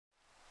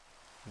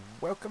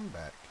Welcome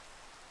back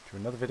to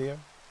another video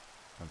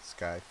on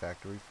Sky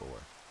Factory 4.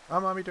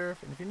 I'm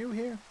Omniderf, and if you're new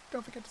here,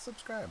 don't forget to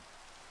subscribe.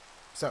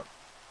 So,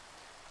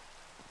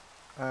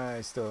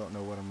 I still don't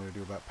know what I'm going to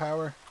do about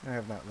power. I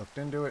have not looked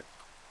into it,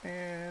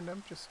 and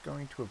I'm just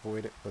going to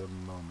avoid it for the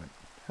moment.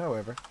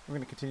 However, we're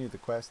going to continue the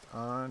quest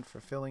on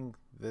fulfilling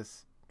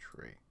this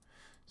tree.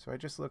 So I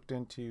just looked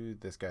into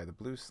this guy, the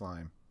blue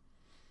slime.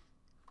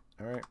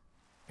 Alright,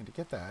 and to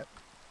get that,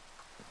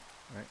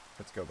 alright,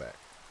 let's go back.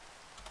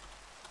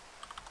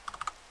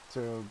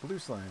 So, blue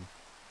slime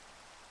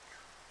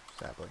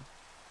sapling.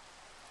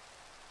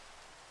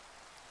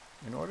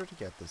 In order to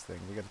get this thing,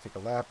 we got to take a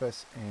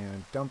lapis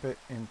and dump it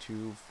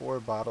into 4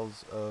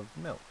 bottles of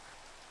milk.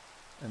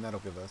 And that'll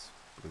give us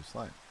blue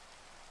slime.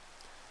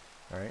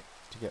 Alright,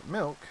 to get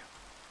milk,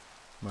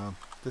 well,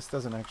 this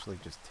doesn't actually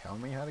just tell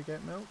me how to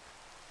get milk,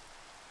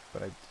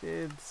 but I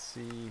did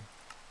see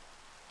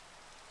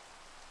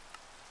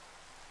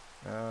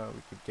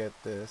we could get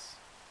this,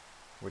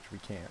 which we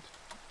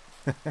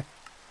can't.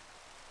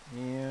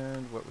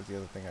 And what was the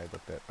other thing I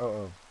looked at?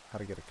 Oh, how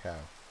to get a cow.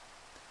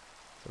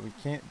 So we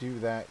can't do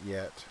that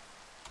yet.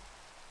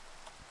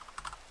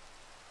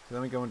 So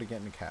then we go into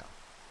getting a cow.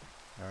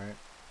 Alright.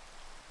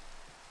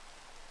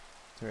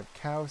 So we have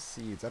cow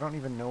seeds. I don't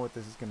even know what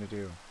this is going to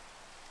do.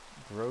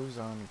 Grows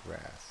on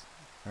grass.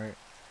 Alright.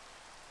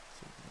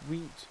 So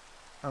wheat.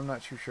 I'm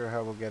not too sure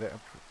how we'll get it.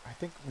 I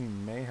think we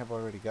may have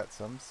already got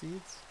some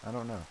seeds. I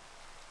don't know.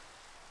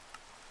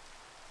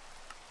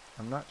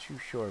 I'm not too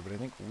sure, but I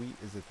think wheat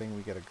is the thing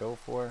we gotta go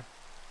for,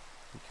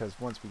 because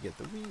once we get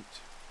the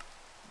wheat,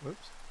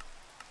 whoops,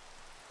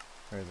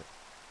 where is it?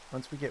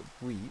 Once we get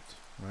wheat,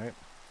 right,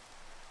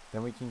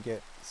 then we can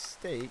get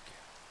steak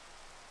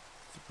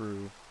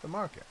through the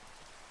market.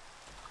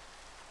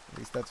 At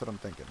least that's what I'm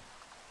thinking.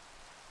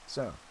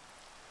 So,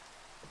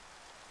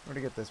 where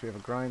to get this? We have a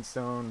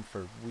grindstone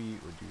for wheat.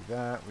 We'll do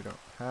that. We don't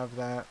have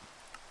that.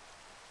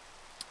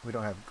 We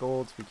don't have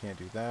gold, so we can't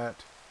do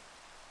that.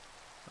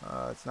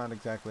 It's not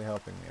exactly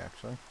helping me,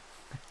 actually.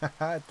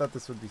 I thought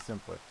this would be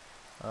simpler.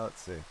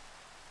 Let's see.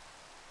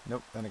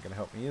 Nope, that ain't gonna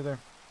help me either.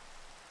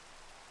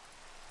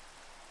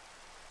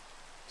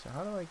 So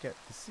how do I get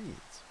the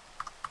seeds?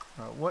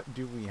 What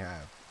do we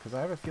have? Because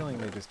I have a feeling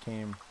they just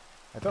came...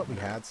 I thought we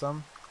had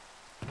some.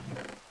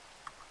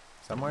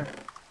 Somewhere?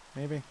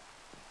 Maybe?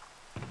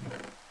 I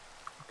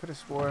could have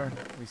swore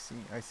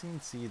I seen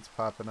seeds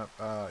popping up.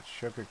 It's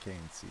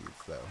sugarcane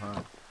seeds, though,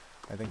 huh?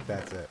 I think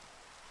that's it.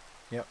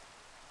 Yep.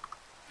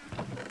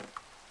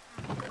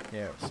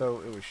 Yeah,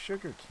 so it was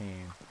sugar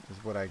cane is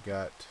what I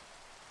got.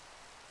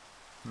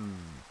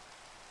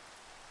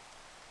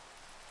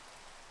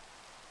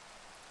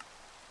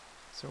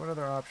 So what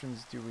other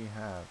options do we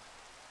have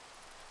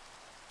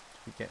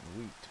to be getting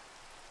wheat?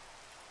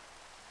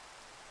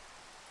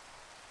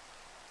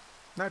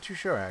 Not too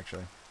sure,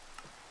 actually.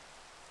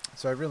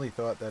 So I really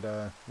thought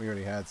that we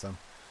already had some.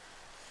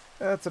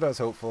 That's what I was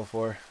hopeful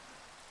for.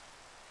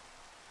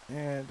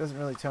 And it doesn't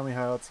really tell me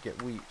how else to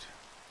get wheat.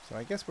 So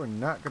I guess we're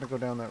not going to go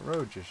down that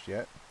road just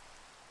yet.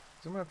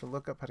 So I'm going to have to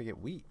look up how to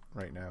get wheat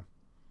right now.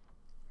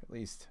 At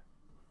least,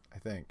 I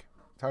think.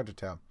 It's hard to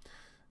tell.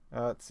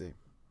 Let's see.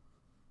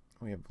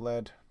 We have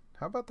lead.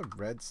 How about the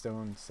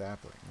redstone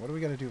sapling? What do we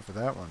got to do for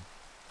that one?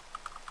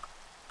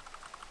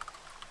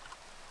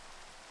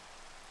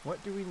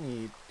 What do we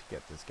need to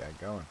get this guy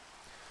going?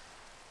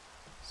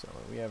 So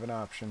we have an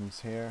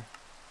options here.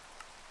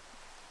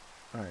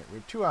 Alright, we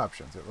have 2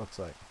 options, it looks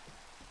like.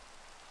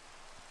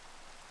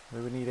 We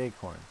would need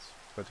acorns,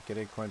 but to get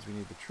acorns we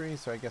need the tree,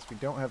 so I guess we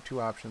don't have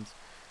 2 options.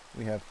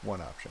 We have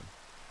 1 option.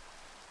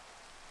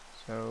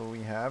 So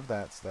we have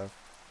that stuff.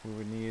 We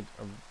would need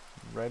a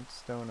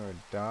redstone or a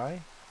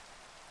dye.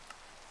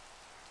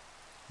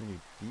 We need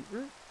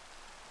beetroot.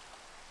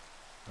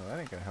 Oh, that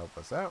ain't gonna help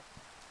us out.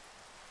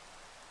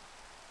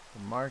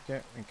 The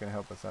market ain't gonna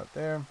help us out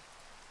there.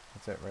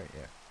 That's it right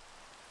here.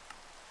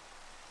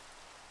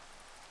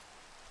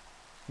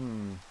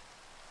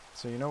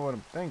 So you know what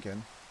I'm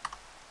thinking?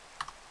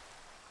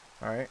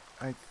 Alright,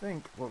 I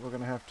think what we're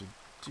going to have to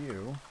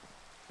do...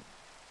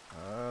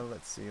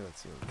 let's see.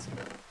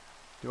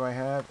 Do I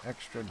have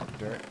extra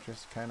dirt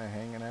just kind of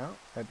hanging out?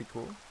 That'd be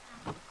cool.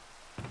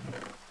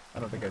 I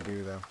don't think I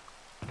do, though.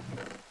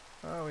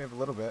 Oh, we have a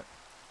little bit.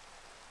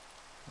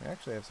 We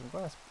actually have some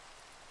glass.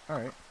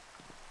 Alright.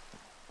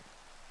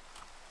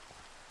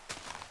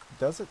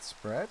 Does it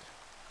spread?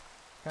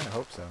 Kind of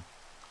hope so.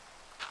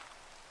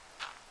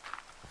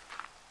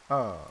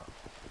 Oh,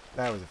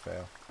 that was a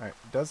fail. Alright,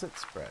 does it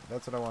spread?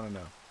 That's what I want to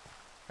know.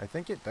 I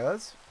think it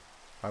does.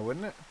 Why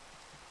wouldn't it?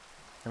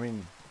 I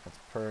mean, that's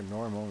per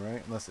normal,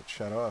 right? Unless it's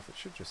shut off, it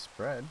should just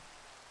spread.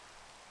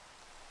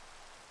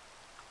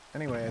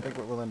 Anyway, I think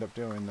what we'll end up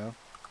doing, though,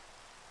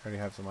 I already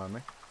have some on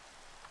me,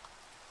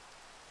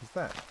 is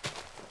that.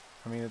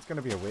 I mean, it's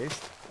going to be a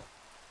waste.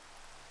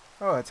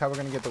 Oh, that's how we're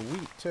going to get the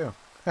wheat, too.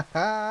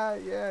 Haha,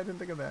 yeah, I didn't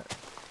think of that.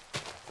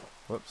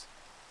 Whoops.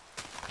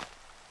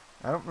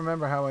 I don't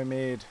remember how I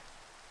made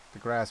the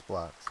grass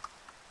blocks.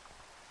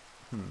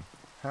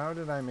 How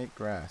did I make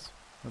grass?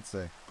 Let's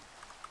see.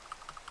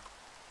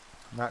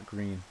 Not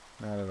green.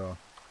 Not at all.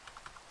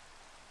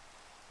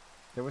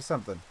 There was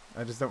something.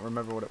 I just don't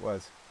remember what it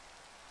was.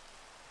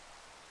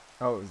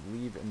 Oh, it was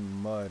leave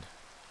and mud.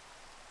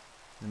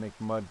 You make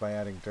mud by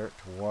adding dirt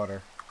to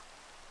water.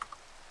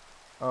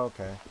 Oh,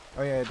 okay.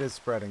 Oh yeah, it is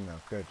spreading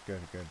though. Good,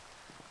 good, good.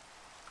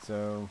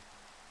 So,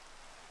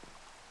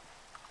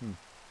 do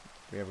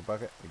we have a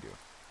bucket? We do.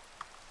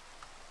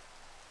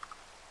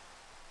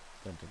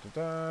 Dun, dun, dun,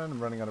 dun. I'm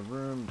running out of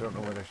room. Don't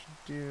know what I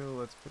should do.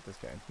 Let's put this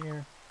guy in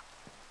here.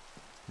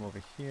 Come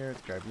over here.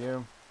 Let's grab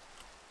you.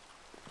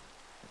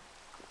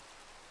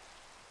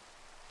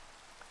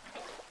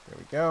 There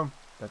we go.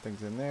 That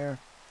thing's in there.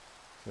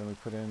 So then we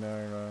put in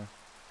our,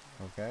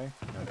 okay,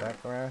 not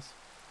that grass.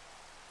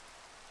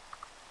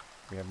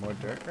 We have more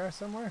dirt grass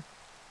somewhere?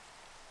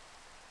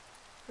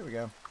 There we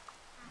go.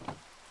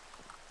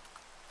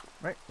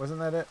 Right, wasn't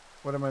that it?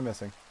 What am I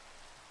missing?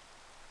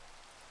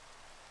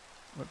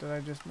 What did I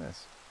just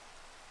miss?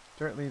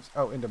 Dirt leaves,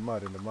 oh, into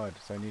mud.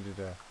 So I need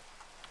to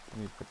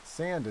put the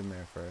sand in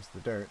there first, the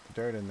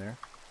dirt in there.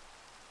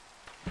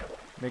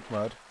 Make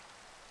mud.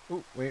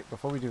 Ooh, wait,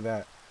 before we do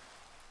that,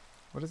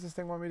 what does this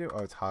thing want me to do?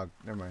 Oh, it's hog,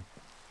 never mind.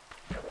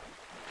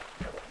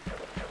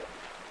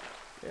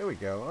 There we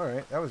go,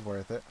 alright, that was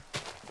worth it.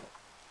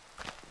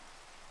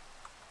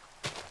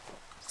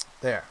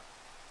 There.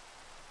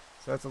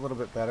 So that's a little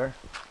bit better.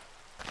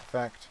 In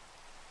fact,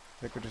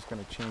 I think we're just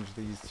going to change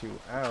these two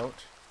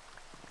out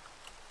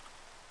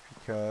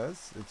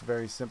because it's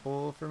very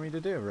simple for me to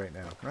do right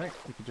now, right?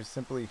 We could just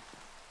simply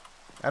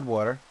add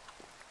water,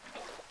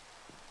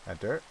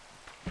 add dirt,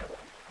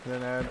 and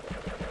then add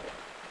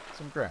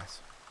some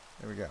grass.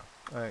 There we go.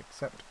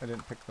 Except I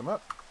didn't pick them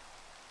up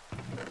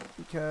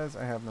because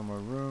I have no more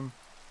room.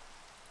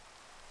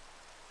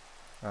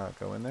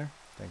 Go in there.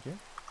 Thank you.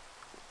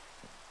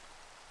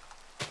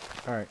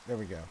 Alright, there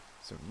we go.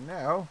 So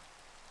now...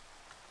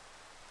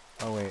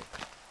 Oh, wait.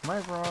 Am I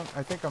wrong?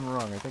 I think I'm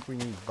wrong. I think we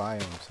need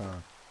biomes,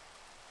 huh?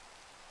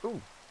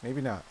 Ooh,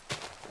 maybe not.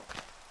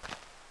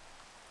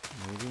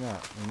 Maybe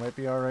not. We might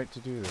be alright to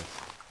do this.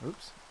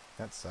 Oops.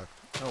 That sucked.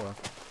 Oh, well.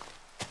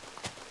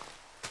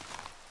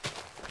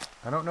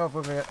 I don't know if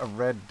we'll get a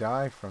red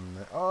dye from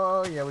the...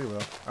 Oh, yeah, we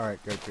will.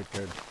 Alright, good, good,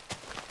 good.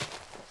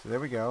 So there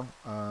we go.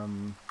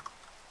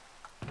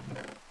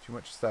 Too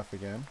much stuff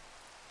again.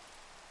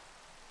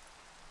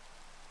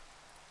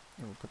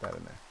 And we'll put that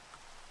in there.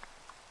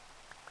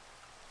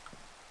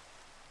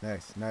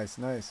 Nice, nice,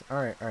 nice.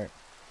 Alright, alright.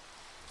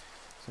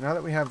 So now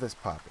that we have this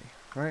poppy,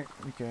 right,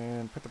 we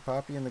can put the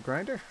poppy in the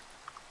grinder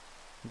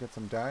and get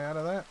some dye out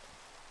of that.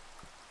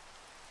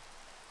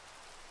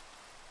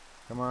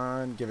 Come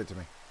on, give it to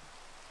me.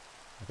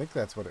 I think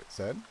that's what it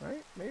said,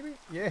 right? Maybe?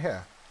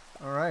 Yeah.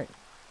 Alright.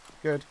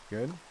 Good,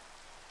 good.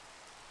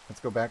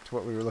 Let's go back to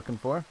what we were looking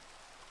for.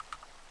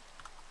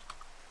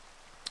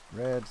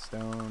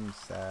 Redstone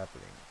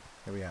sapling.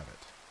 Here we have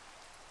it.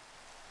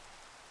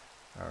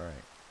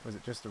 Alright. Was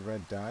it just a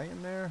red dye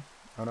in there?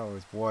 Oh no, it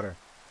was water.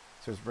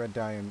 So there's red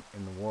dye in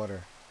the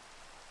water.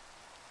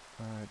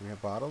 Do we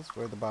have bottles?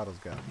 Where'd the bottles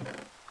go?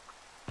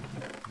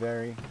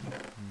 Very,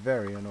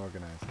 very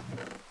unorganized.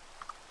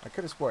 I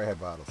could have swore I had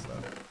bottles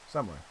though.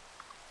 Somewhere.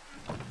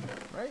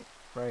 Right?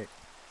 Right.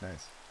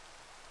 Nice.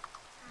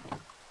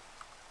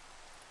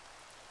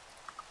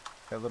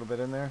 Got a little bit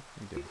in there?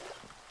 We did.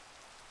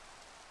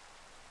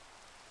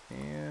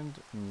 And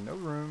no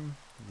room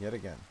yet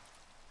again.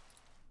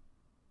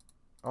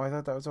 Oh, I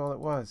thought that was all it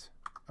was.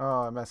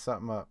 Oh, I messed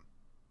something up.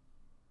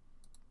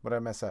 What did I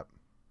mess up?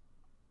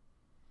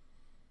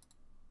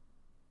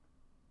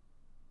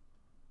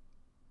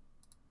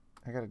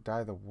 I gotta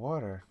dye the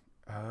water.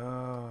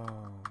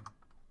 Oh.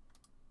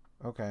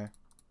 Okay.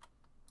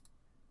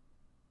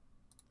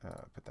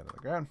 Put that on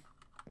the ground.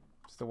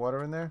 Is the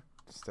water in there?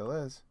 It still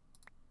is.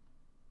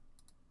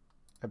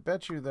 I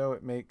bet you, though,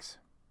 it makes...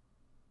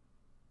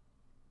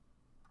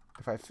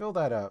 If I fill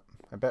that up,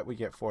 I bet we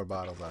get 4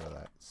 bottles out of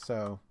that.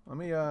 So, let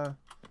me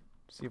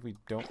see if we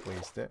don't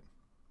waste it.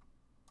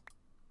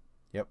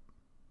 Yep.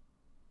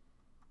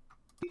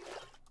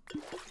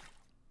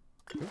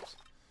 Oops.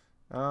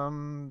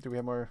 Do we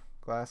have more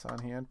glass on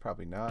hand?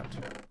 Probably not.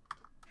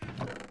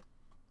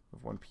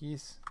 With 1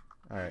 piece.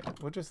 Alright,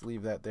 we'll just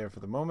leave that there for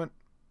the moment.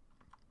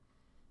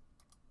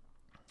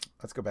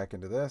 Let's go back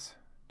into this.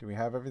 Do we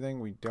have everything?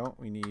 We don't.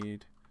 We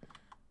need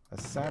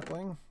a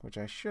sapling, which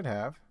I should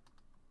have.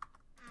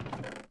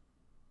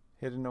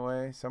 Hidden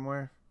away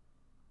somewhere.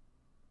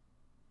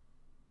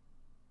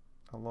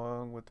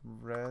 Along with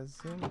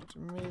resin,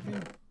 maybe?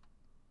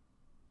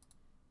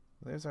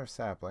 There's our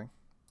sapling.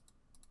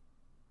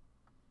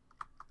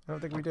 I don't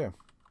think we do.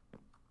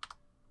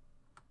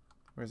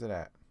 Where's it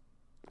at?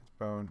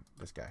 Bone,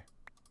 this guy.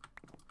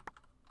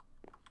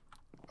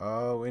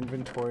 Oh,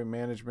 inventory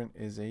management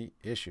is a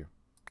issue.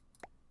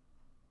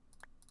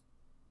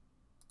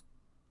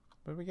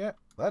 What did we get?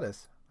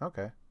 Lettuce.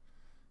 Okay.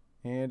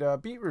 And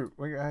beetroot.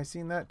 I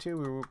seen that too.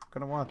 We were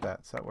going to want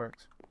that, so that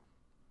works.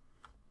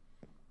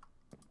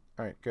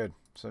 Alright, good.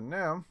 So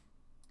now,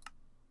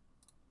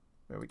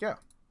 there we go.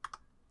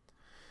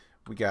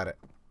 We got it.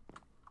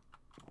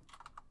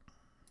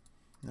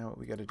 Now what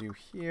we got to do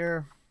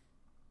here,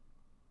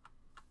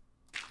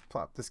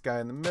 plop this guy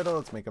in the middle.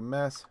 Let's make a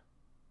mess.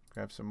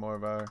 Grab some more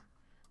of our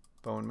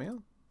bone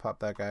meal. Pop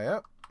that guy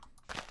up.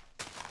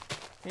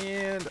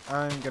 And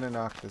I'm going to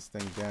knock this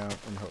thing down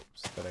in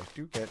hopes that I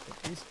do get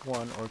at least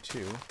 1 or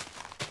 2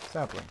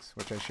 saplings,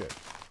 which I should,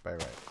 by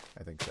right.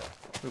 I think so.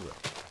 We will.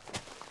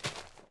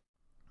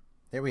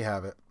 Here we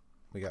have it.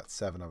 We got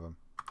 7 of them.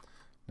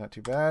 Not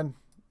too bad.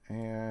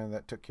 And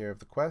that took care of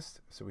the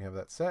quest. So we have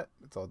that set.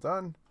 It's all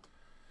done.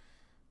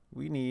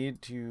 We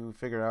need to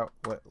figure out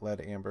what lead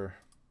amber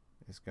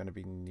is going to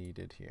be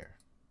needed here.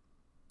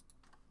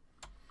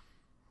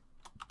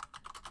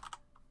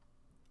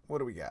 What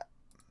do we got?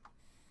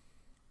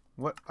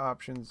 What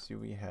options do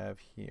we have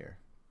here?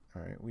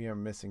 All right, we are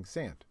missing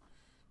sand,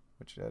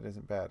 which that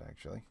isn't bad,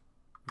 actually.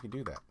 We can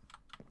do that.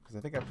 Because I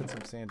think I put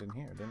some sand in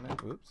here, didn't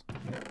I? Oops.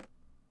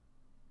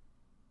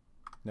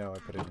 No, I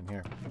put it in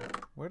here.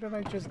 Where did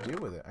I just do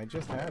with it? I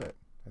just had it,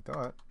 I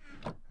thought.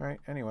 All right,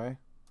 anyway,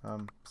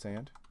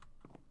 sand.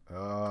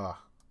 Ugh.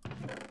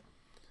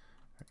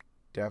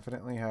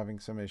 Definitely having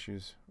some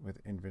issues with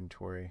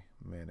inventory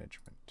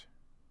management.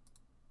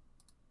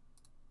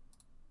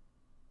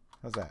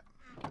 How's that?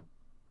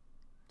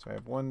 So I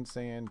have 1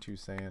 sand, 2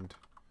 sand.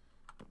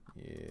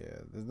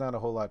 Yeah, there's not a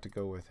whole lot to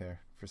go with here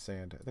for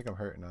sand. I think I'm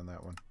hurting on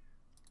that one.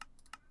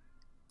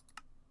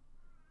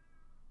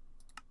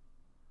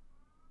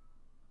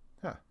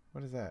 Huh,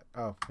 what is that?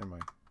 Oh, never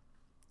mind.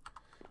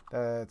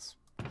 That's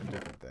a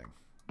different thing.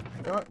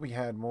 I thought we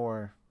had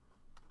more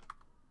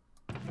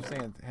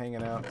sand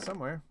hanging out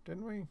somewhere,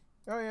 didn't we?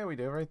 Oh yeah, we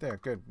do, right there.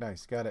 Good,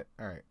 nice, got it.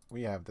 All right,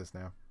 we have this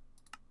now.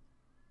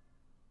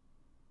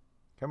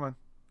 Come on,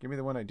 give me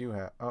the one I do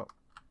have. Oh,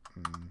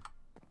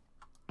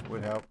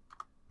 would help.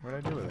 What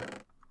did I do with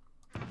it?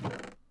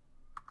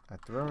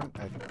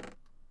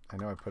 I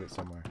know I put it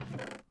somewhere.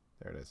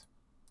 There it is.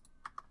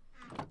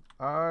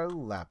 Our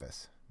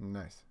lapis.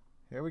 Nice.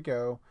 Here we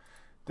go.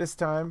 This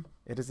time,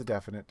 it is a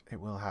definite. It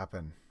will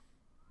happen.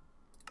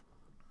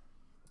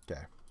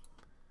 Okay.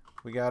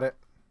 We got it.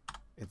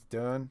 It's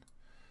done.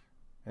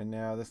 And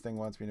now this thing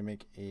wants me to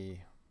make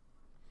a...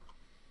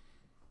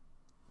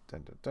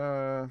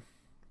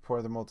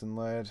 Pour the molten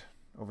lead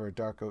over a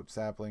dark oak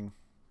sapling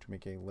to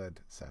make a lead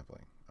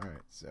sapling.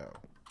 Alright, so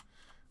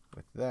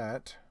with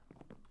that,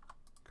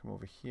 come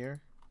over here.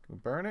 Can we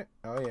burn it?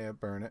 Oh yeah,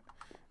 burn it.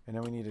 And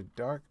now we need a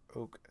dark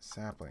oak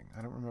sapling.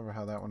 I don't remember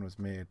how that one was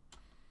made.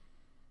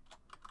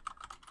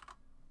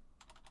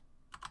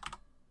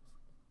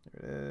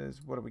 There it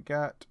is. What do we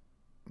got?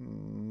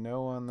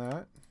 No on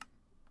that.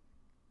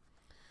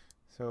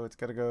 So it's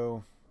got to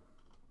go...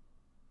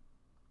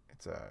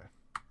 It's a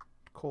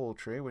coal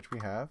tree, which we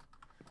have.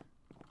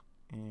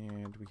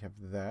 And we have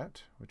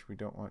that, which we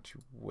don't want to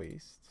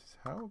waste.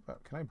 How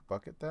about... Can I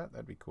bucket that?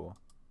 That'd be cool.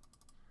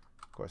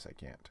 Of course I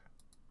can't.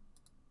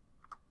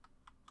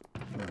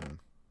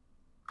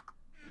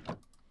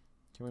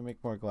 Can we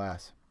make more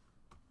glass?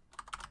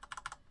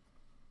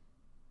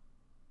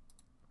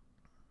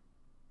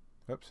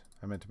 Oops,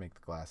 I meant to make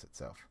the glass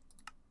itself.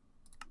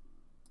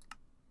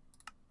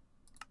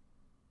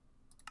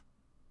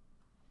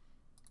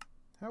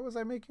 How was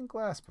I making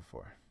glass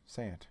before?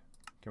 Sand.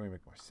 Can we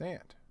make more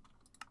sand?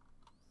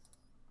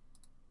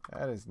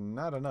 That is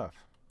not enough.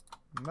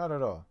 Not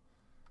at all.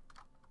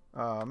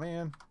 Oh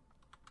man.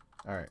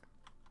 Alright.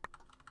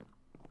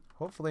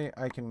 Hopefully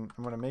I'm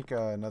going to make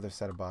another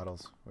set of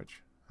bottles,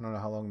 which I don't know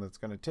how long that's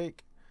going to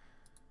take.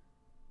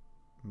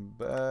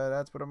 But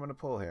that's what I'm going to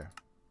pull here.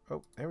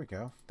 Oh, there we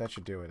go. That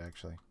should do it,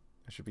 actually.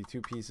 That should be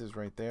 2 pieces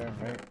right there,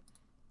 right?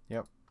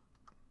 Yep.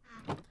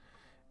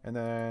 And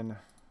then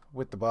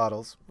with the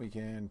bottles, we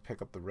can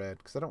pick up the red,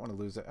 because I don't want to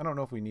lose it. I don't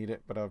know if we need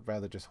it, but I'd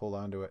rather just hold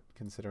on to it,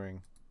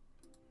 considering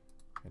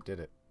I did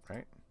it,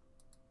 right?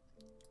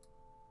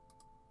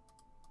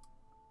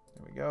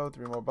 There we go.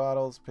 3 more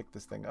bottles. Pick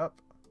this thing up.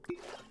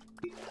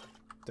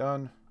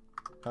 Done.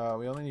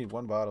 We only need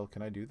 1 bottle.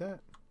 Can I do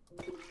that?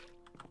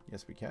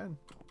 Yes, we can.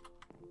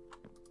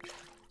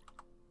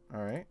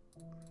 Alright.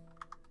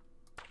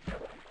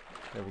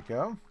 There we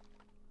go.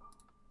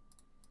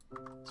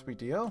 Sweet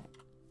deal.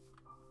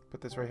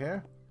 Put this right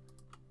here.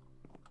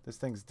 This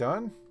thing's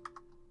done.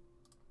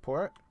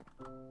 Pour it.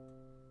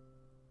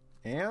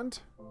 And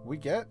we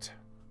get...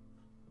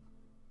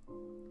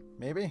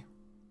 Maybe?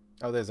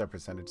 Oh, there's our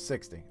percentage.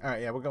 60.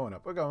 Alright, yeah, we're going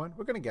up. We're going.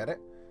 We're going to get it.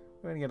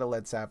 We're going to get a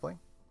lead sapling.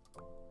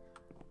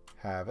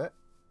 Have it.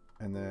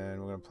 And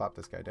then we're going to plop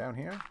this guy down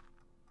here.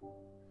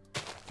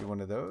 Do one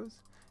of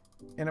those.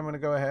 And I'm going to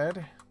go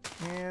ahead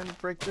and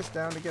break this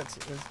down to get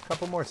a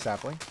couple more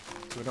saplings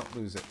so we don't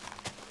lose it.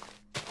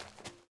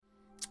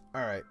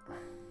 Alright.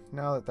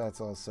 Now that that's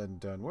all said and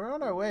done, we're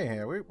on our way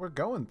here. We're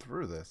going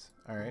through this.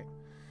 Alright.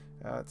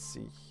 Let's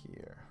see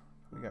here.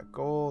 We got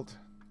gold.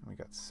 We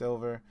got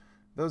silver.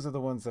 Those are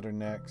the ones that are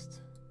next.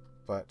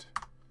 But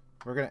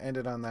we're going to end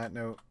it on that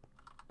note.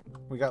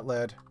 We got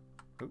lead.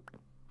 Oop.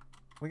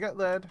 We got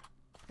lead.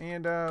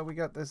 And we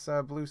got this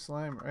blue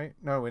slime, right?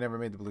 No, we never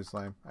made the blue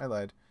slime. I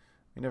lied.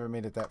 We never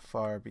made it that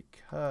far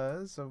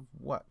because of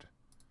what?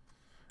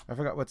 I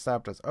forgot what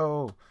stopped us.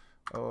 Oh,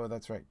 Oh,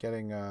 that's right.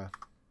 Getting the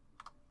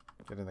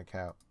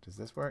cow. Does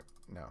this work?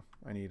 No.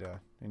 I need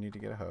to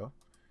get a hoe.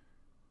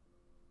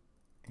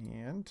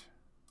 And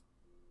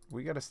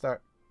we got to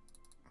start.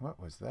 What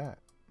was that?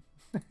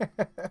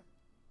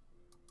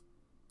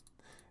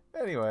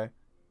 Anyway.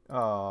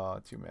 Oh,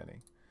 too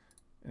many.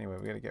 Anyway,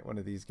 we got to get one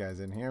of these guys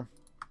in here.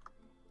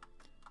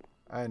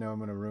 I know I'm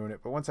going to ruin it,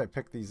 but once I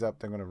pick these up,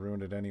 they're going to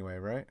ruin it anyway,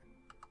 right?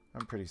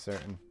 I'm pretty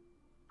certain.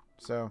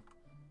 So,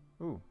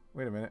 ooh,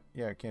 wait a minute.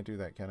 Yeah, I can't do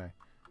that, can I?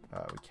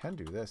 We can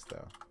do this,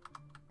 though.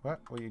 What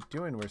are you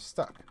doing? We're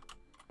stuck.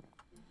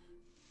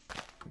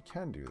 We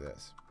can do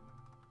this.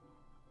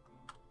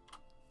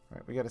 All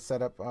right, we got to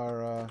set up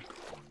our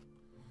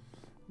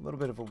little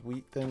bit of a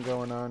wheat thing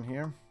going on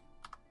here.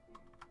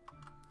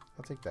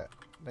 I'll take that.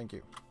 Thank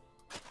you.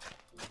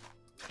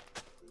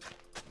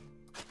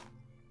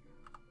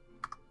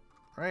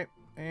 All right,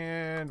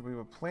 and we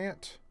will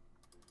plant.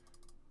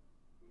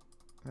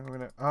 Then we're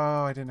gonna.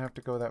 Oh, I didn't have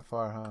to go that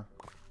far, huh?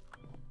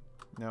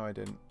 No, I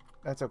didn't.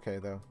 That's okay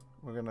though.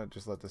 We're gonna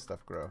just let this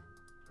stuff grow.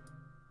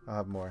 I'll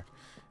have more.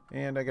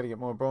 And I gotta get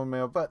more bone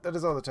meal, but that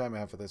is all the time I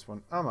have for this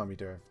one. I'm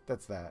Omniderf.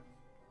 That's that.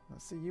 I'll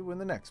see you in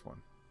the next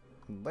one.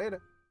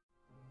 Later.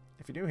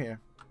 If you're new here,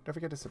 don't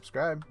forget to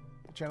subscribe.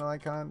 The channel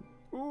icon.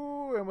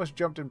 Ooh, I almost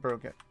jumped and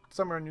broke it.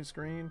 Somewhere on your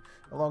screen,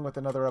 along with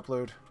another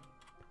upload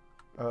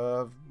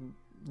of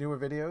newer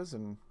videos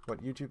and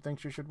what YouTube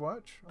thinks you should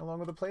watch, along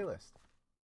with a playlist.